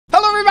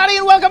everybody,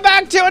 and welcome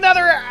back to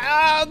another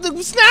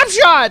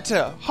snapshot.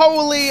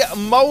 Holy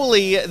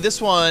moly,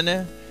 this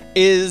one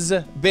is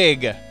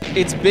big.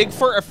 It's big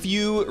for a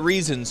few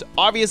reasons.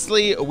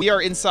 Obviously, we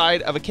are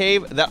inside of a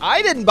cave that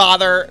I didn't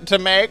bother to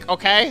make,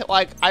 okay?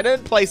 Like, I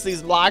didn't place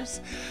these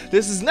blocks.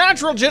 This is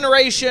natural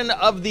generation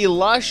of the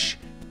Lush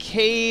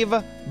Cave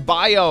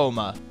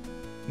Biome.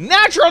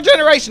 Natural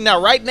generation.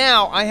 Now, right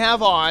now, I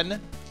have on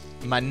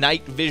my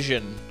night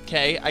vision,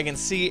 okay? I can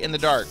see in the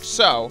dark.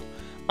 So,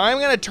 I'm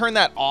gonna turn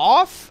that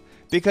off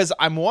because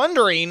I'm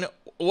wondering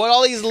what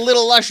all these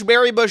little lush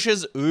berry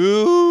bushes,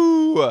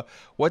 ooh,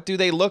 what do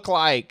they look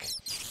like?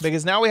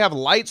 Because now we have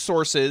light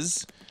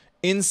sources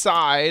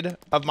inside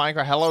of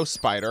Minecraft. Hello,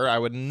 spider. I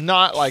would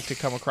not like to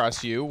come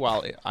across you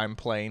while I'm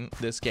playing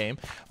this game.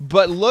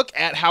 But look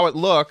at how it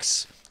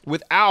looks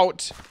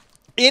without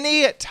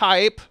any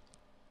type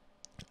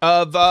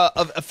of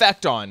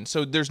effect on.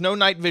 So there's no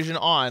night vision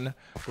on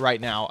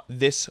right now.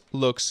 This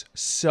looks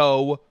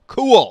so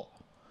cool.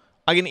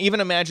 I can even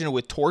imagine it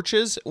with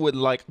torches, with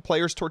like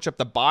players torch up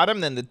the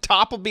bottom, then the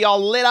top will be all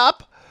lit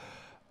up.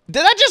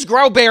 Did that just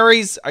grow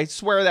berries? I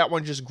swear that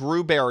one just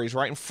grew berries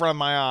right in front of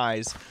my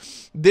eyes.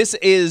 This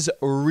is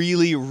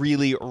really,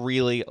 really,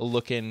 really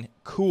looking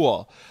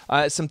cool.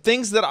 Some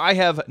things that I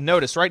have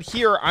noticed. Right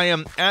here, I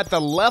am at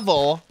the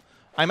level,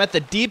 I'm at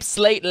the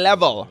Deepslate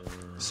level.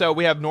 So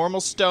we have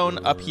normal stone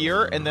up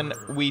here, and then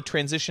we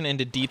transition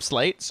into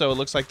Deepslate. So it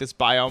looks like this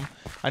biome.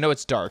 I know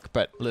it's dark,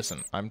 but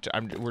listen,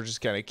 we're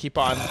just gonna keep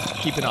on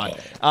keeping on.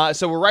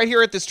 So we're right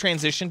here at this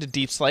transition to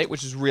Deepslate,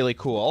 which is really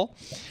cool.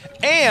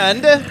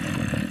 And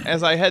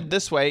as I head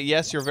this way,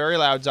 yes, you're very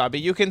loud, zombie.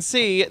 You can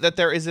see that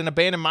there is an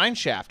abandoned mine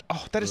shaft.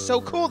 Oh, that is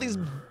so cool. They're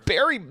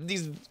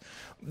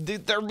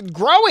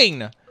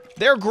growing.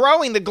 They're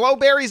growing. The glow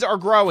berries are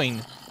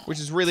growing, which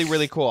is really,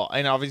 really cool.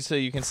 And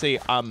obviously you can see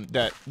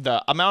that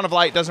the amount of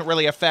light doesn't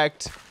really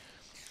affect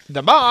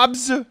the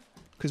mobs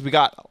because we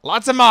got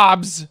lots of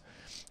mobs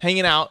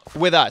hanging out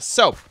with us.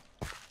 So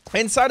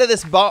inside of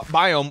this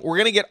biome, we're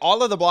gonna get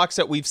all of the blocks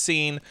that we've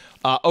seen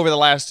over the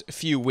last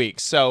few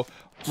weeks. So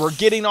we're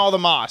getting all the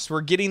moss, we're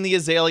getting the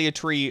azalea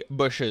tree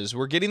bushes,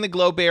 we're getting the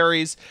glow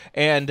berries,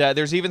 and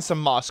there's even some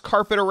moss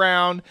carpet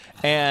around,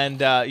 and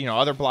you know,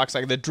 other blocks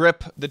like the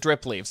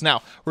drip leaves.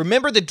 Now,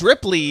 remember the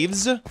drip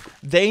leaves,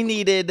 they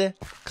needed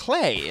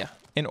clay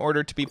in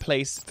order to be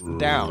placed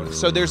down.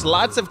 So there's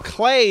lots of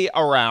clay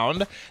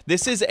around.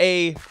 This is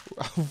a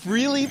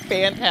really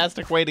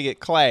fantastic way to get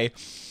clay,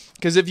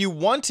 because if you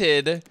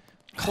wanted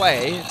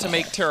clay to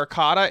make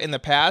terracotta in the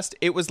past,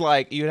 it was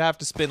like you'd have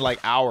to spend like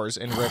hours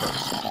in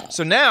rivers.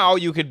 So now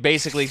you could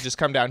basically just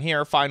come down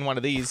here, find one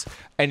of these,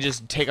 and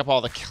just take up all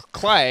the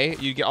clay.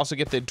 You also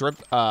get the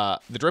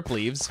drip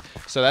leaves,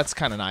 so that's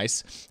kind of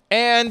nice.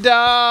 And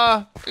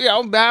you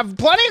know, have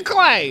plenty of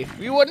clay.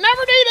 You would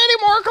never need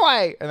any more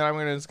clay. And then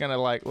I'm just gonna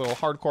like little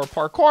hardcore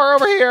parkour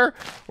over here,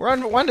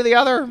 run one to the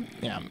other.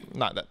 Yeah, I'm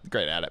not that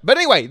great at it. But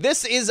anyway,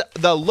 this is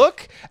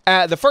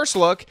the first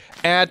look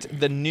at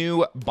the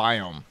new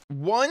biome.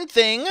 One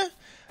thing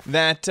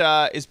that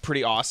is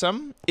pretty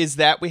awesome is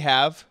that we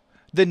have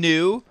the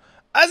new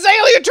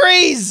azalea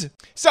trees.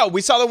 So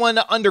we saw the one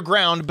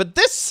underground, but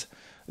this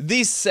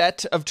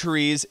set of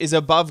trees is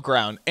above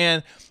ground,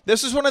 and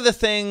this is one of the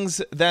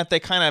things that they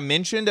kind of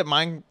mentioned at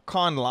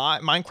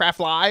Minecraft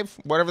Live,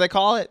 whatever they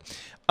call it,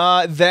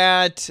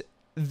 that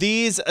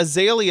these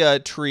azalea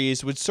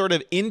trees would sort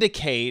of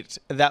indicate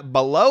that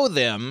below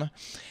them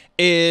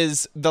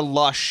is the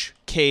Lush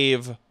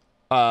Cave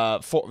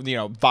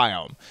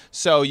biome.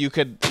 So you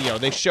could, you know,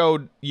 they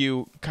showed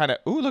you kind of,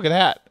 ooh, look at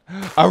that.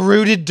 A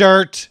rooted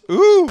dirt.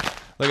 Ooh,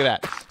 look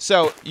at that.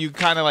 So you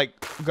kind of like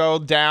go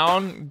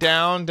down,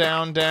 down,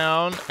 down,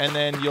 down, and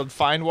then you'll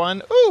find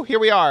one. Ooh, here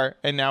we are.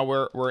 And now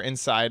we're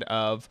inside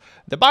of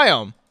the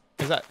biome.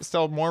 Is that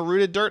still more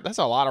rooted dirt? That's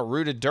a lot of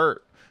rooted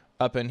dirt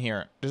up in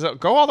here. Does it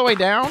go all the way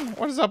down?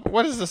 What is up?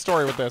 What is the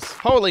story with this?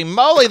 Holy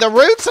moly, the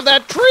roots of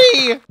that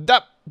tree.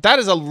 That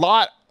is a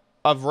lot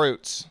of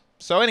roots.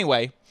 So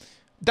anyway,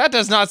 that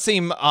does not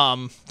seem,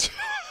 that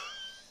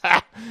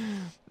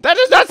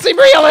does not seem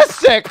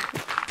realistic.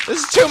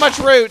 This is too much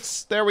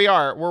roots. There we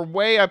are. We're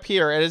way up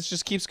here, and it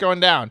just keeps going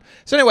down.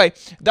 So anyway,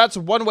 that's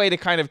one way to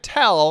kind of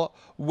tell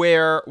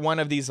where one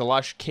of these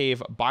lush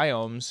cave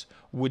biomes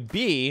would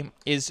be,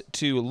 is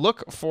to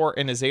look for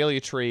an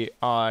azalea tree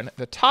on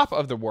the top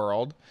of the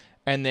world,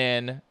 and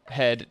then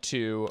head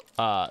to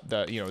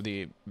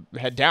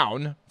head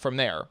down from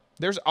there.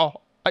 There's I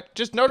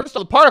just noticed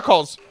all the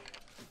particles.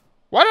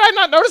 Why did I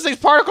not notice these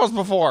particles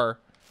before?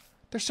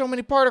 There's so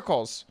many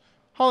particles.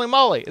 Holy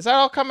moly. Is that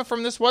all coming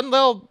from this one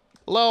little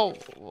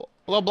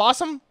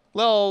blossom?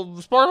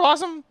 Little spore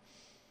blossom?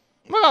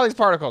 Look at all these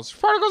particles.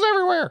 Particles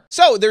everywhere.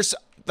 So there's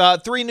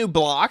 3 new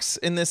blocks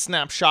in this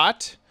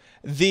snapshot.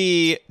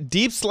 The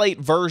Deepslate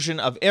version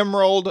of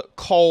emerald,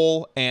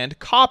 coal, and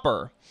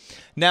copper.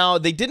 Now,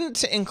 they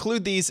didn't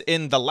include these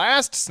in the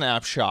last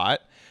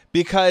snapshot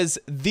because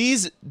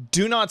these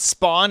do not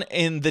spawn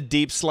in the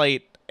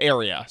Deepslate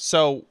area.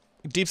 So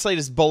Deepslate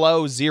is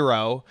below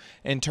 0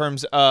 in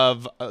terms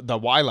of the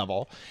Y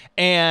level,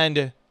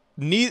 and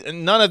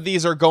none of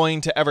these are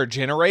going to ever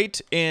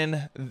generate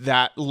in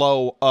that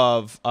low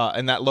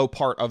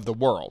part of the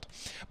world.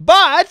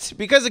 But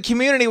because the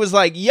community was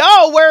like,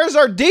 yo, where's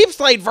our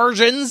Deepslate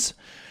versions?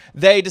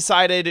 They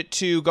decided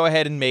to go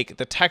ahead and make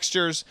the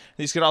textures.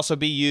 These could also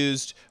be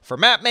used for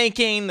map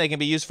making. They can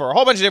be used for a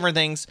whole bunch of different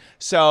things.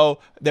 So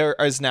there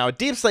is now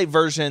Deepslate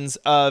versions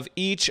of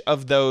each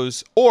of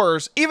those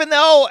ores. Even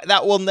though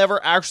that will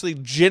never actually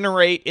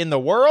generate in the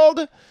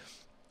world,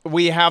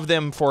 we have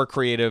them for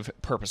creative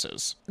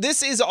purposes.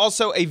 This is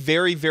also a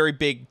very, very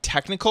big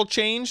technical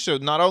change. So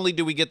not only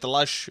do we get the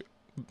Lush,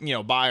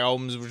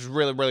 biomes, which is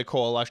really, really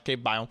cool, Lush Cave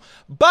Biome,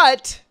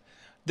 but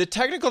the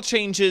technical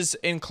changes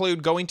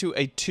include going to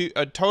a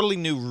totally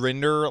new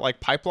render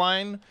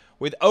pipeline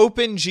with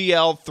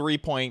OpenGL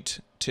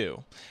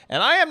 3.2.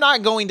 And I am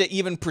not going to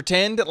even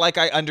pretend like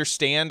I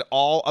understand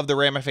all of the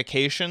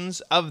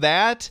ramifications of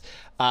that,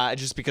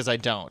 just because I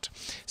don't.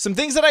 Some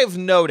things that I've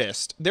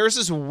noticed. There's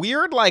this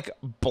weird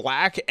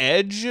black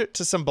edge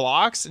to some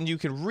blocks, and you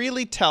can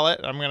really tell it.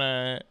 I'm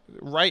gonna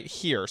right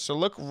here. So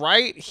look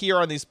right here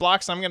on these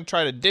blocks. I'm gonna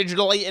try to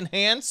digitally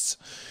enhance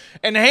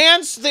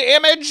the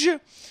image.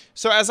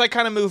 So as I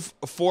kind of move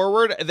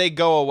forward, they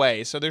go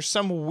away. So there's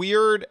some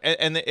weird,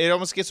 and it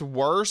almost gets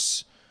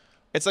worse.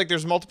 It's like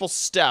there's multiple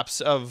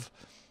steps of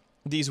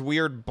these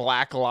weird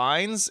black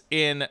lines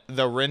in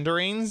the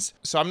renderings.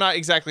 So I'm not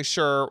exactly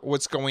sure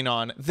what's going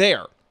on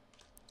there.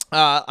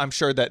 I'm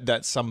sure that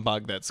that's some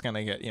bug that's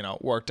gonna get,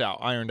 worked out,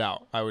 ironed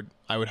out. I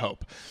would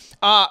hope.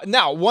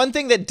 Now, one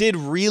thing that did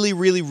really,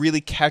 really,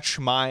 really catch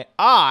my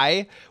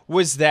eye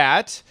was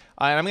that,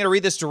 and I'm going to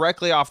read this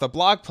directly off the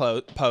blog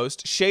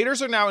post,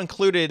 shaders are now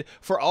included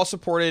for all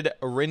supported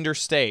render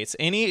states.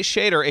 Any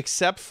shader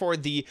except for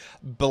the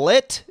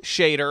BLIT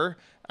shader,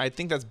 I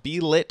think that's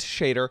BLIT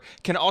shader,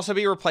 can also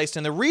be replaced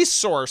in the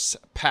resource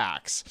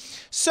packs.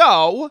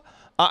 So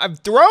I've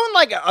thrown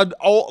an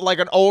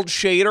old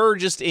shader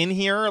just in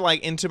here,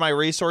 into my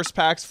resource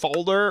packs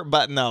folder,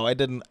 but no, it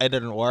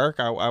didn't work.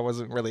 I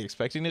wasn't really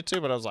expecting it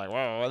to, but I was like,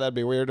 whoa, that'd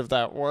be weird if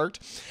that worked.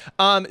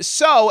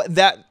 So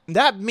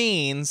that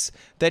means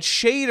that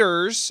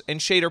shaders and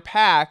shader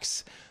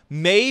packs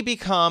may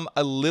become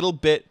a little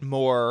bit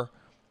more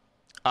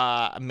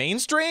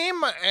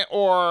mainstream,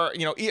 or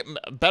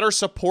better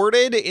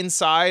supported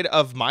inside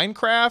of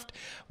Minecraft,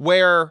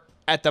 where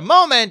at the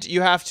moment,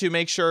 you have to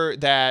make sure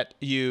that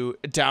you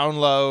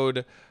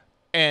download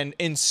and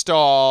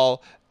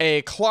install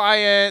a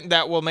client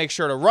that will make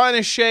sure to run a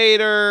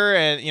shader,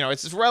 and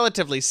it's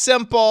relatively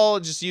simple,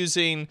 just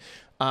using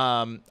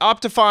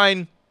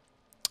Optifine.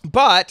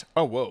 But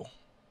oh, whoa,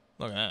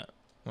 look at that.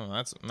 Well,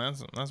 that's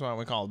why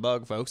we call it a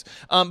bug, folks.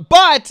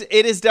 But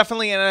it is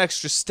definitely an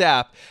extra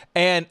step,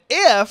 and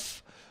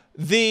if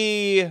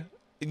the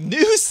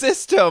new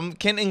system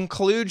can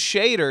include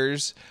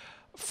shaders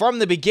from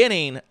the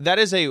beginning, that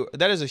is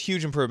a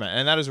huge improvement,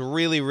 and that is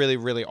really, really,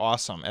 really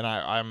awesome. And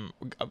I'm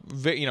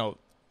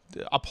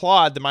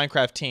applaud the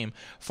Minecraft team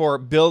for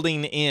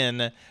building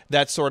in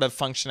that sort of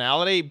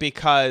functionality,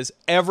 because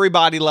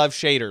everybody loves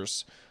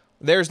shaders.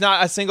 There's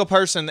not a single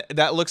person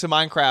that looks at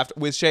Minecraft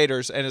with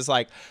shaders and is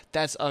like,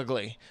 that's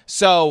ugly.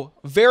 So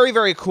very,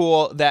 very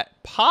cool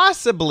that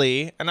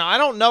possibly, and I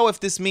don't know if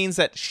this means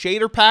that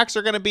shader packs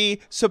are going to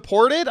be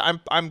supported.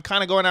 I'm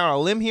kind of going out on a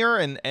limb here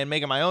and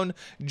making my own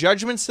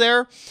judgments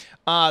there.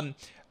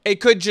 It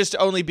could just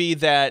only be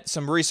that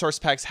some resource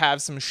packs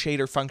have some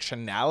shader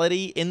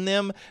functionality in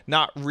them,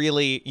 not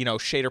really,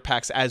 shader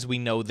packs as we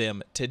know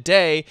them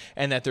today,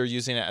 and that they're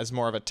using it as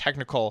more of a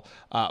technical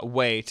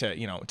way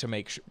to, to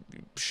make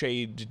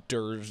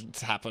shaders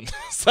happen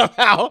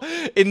somehow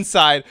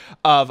inside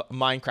of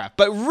Minecraft.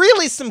 But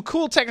really some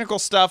cool technical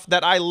stuff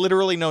that I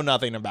literally know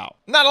nothing about.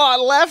 Not a lot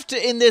left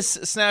in this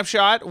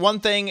snapshot. One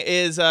thing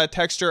is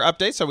texture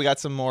update. So we got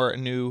some more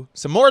new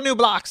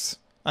blocks.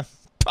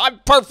 I'm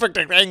perfect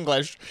at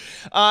English.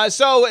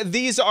 So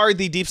these are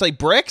the Deepslate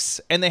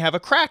bricks, and they have a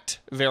cracked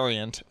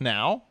variant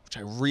now, which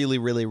I really,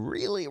 really,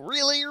 really,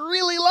 really,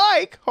 really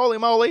like. Holy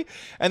moly.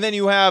 And then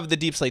you have the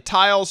Deepslate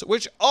tiles,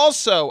 which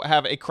also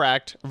have a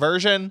cracked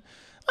version.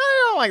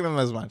 I don't like them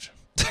as much.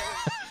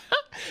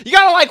 You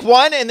gotta like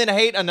one and then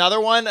hate another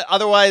one.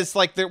 Otherwise,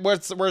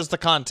 where's the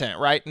content,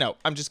 right? No,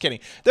 I'm just kidding.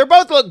 They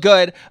both look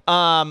good,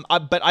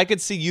 but I could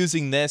see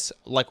using this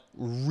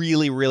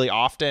really, really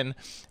often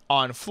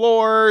on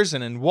floors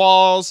and in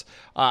walls.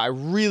 I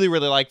really,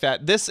 really like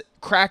that. This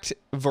cracked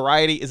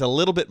variety is a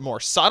little bit more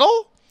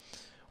subtle,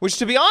 which,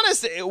 to be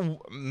honest,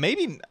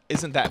 maybe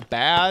isn't that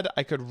bad.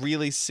 I could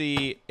really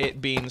see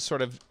it being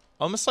sort of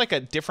almost like a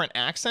different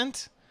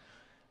accent.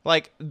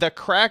 Like the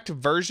cracked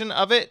version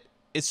of it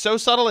is so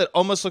subtle it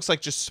almost looks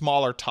like just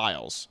smaller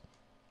tiles.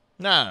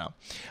 No.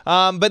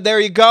 But there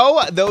you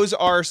go. Those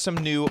are some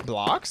new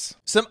blocks.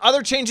 Some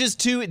other changes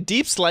to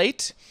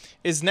Deepslate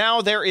is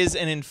now there is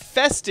an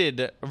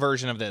infested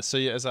version of this. So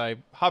as I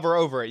hover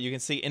over it, you can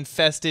see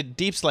infested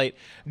Deepslate,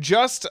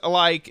 just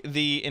like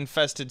the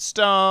infested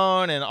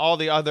stone and all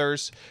the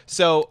others.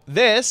 So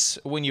this,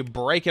 when you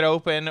break it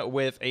open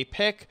with a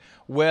pick,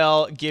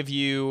 will give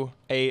you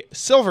a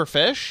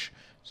silverfish.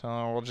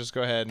 So we'll just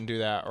go ahead and do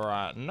that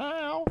right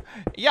now.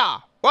 Yeah.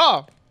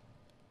 Whoa.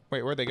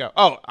 Wait, where'd they go?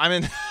 Oh, I'm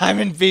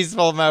in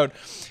peaceful mode.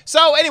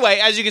 So anyway,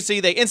 as you can see,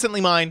 they instantly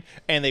mine,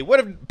 and they would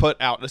have put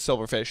out a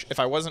silverfish if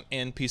I wasn't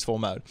in peaceful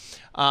mode.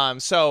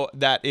 So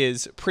that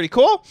is pretty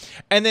cool.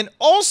 And then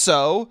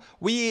also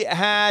we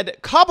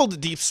had cobbled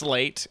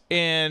Deepslate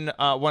in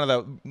one of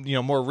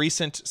the more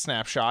recent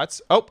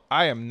snapshots. Oh,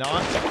 I am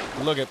not.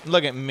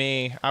 Look at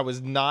me. I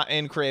was not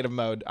in creative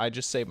mode. I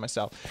just saved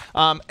myself.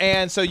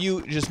 And so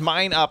you just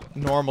mine up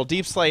normal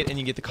Deepslate, and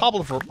you get the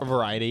cobbled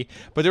variety.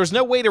 But there was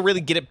no way to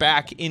really get it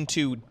back into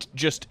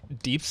just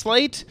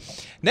Deepslate.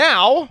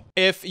 Now,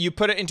 if you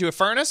put it into a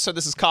furnace, so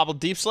this is cobbled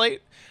Deepslate,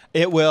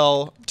 it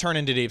will turn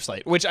into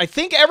Deepslate, which I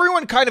think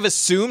everyone kind of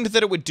assumed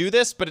that it would do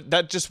this, but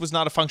that just was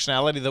not a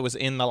functionality that was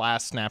in the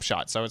last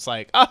snapshot. So it's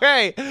like,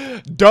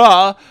 okay,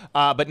 duh,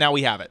 but now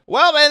we have it.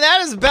 Well, man,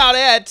 that is about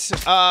it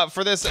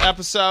for this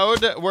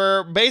episode.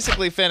 We're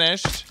basically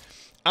finished.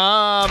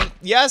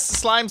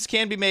 Yes, slimes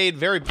can be made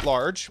very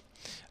large.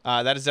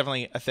 That is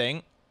definitely a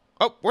thing.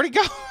 Oh, where'd he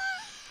go?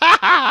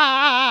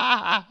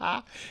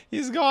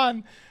 He's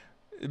gone.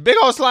 Big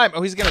old slime.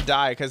 Oh, he's gonna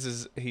die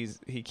because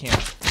he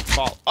can't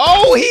fall.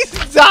 Oh, he's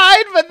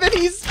died, but then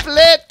he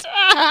split.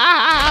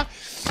 Yeah.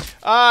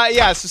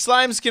 So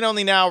slimes can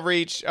only now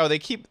reach. Oh, they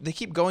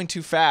keep going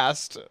too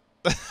fast.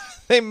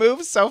 They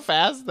move so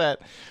fast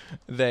that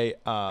they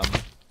the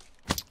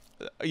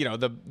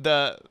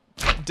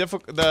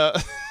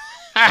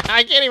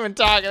I can't even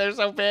talk. They're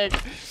so big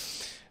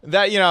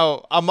that,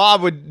 a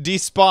mob would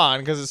despawn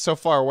because it's so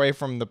far away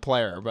from the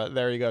player, but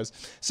there he goes.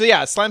 So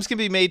yeah, slimes can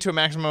be made to a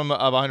maximum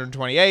of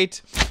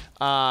 128.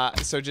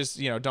 So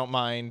just, don't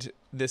mind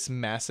this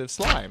massive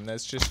slime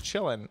that's just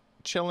chilling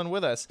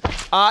with us.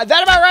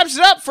 That about wraps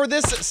it up for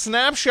this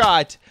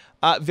snapshot.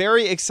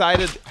 Very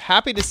excited,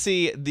 happy to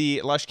see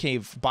the Lush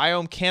Cave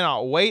biome.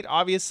 Cannot wait,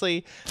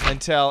 obviously,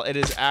 until it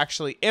is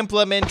actually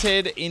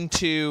implemented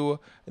into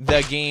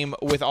the game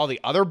with all the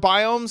other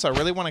biomes. I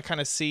really want to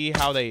kind of see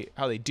how they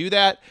do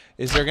that.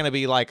 Is there going to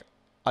be like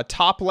a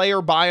top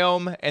layer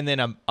biome and then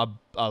a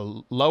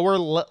lower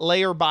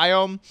layer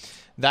biome?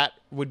 That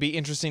would be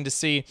interesting to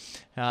see.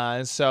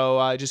 So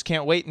I just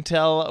can't wait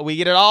until we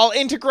get it all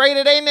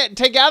integrated in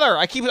together.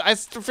 I feel like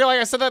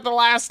I said that in the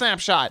last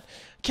snapshot.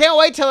 Can't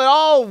wait till it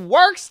all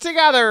works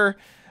together,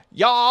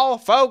 y'all,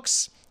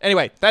 folks.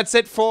 Anyway, that's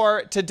it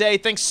for today.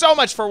 Thanks so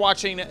much for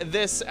watching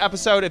this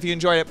episode. If you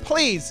enjoyed it,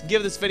 please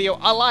give this video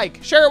a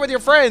like, share it with your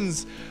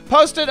friends,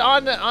 post it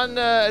on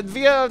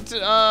via.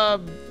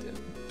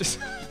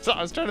 So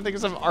I was trying to think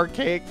of some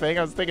archaic thing.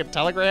 I was thinking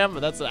Telegram,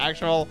 but that's an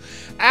actual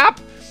app.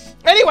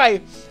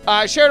 Anyway,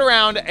 share it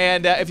around,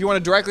 and if you want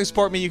to directly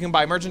support me, you can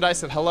buy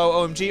merchandise at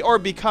Hello OMG or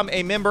become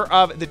a member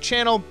of the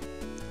channel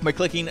by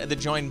clicking the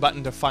join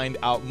button to find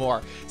out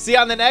more. See you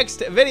on the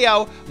next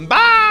video.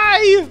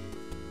 Bye!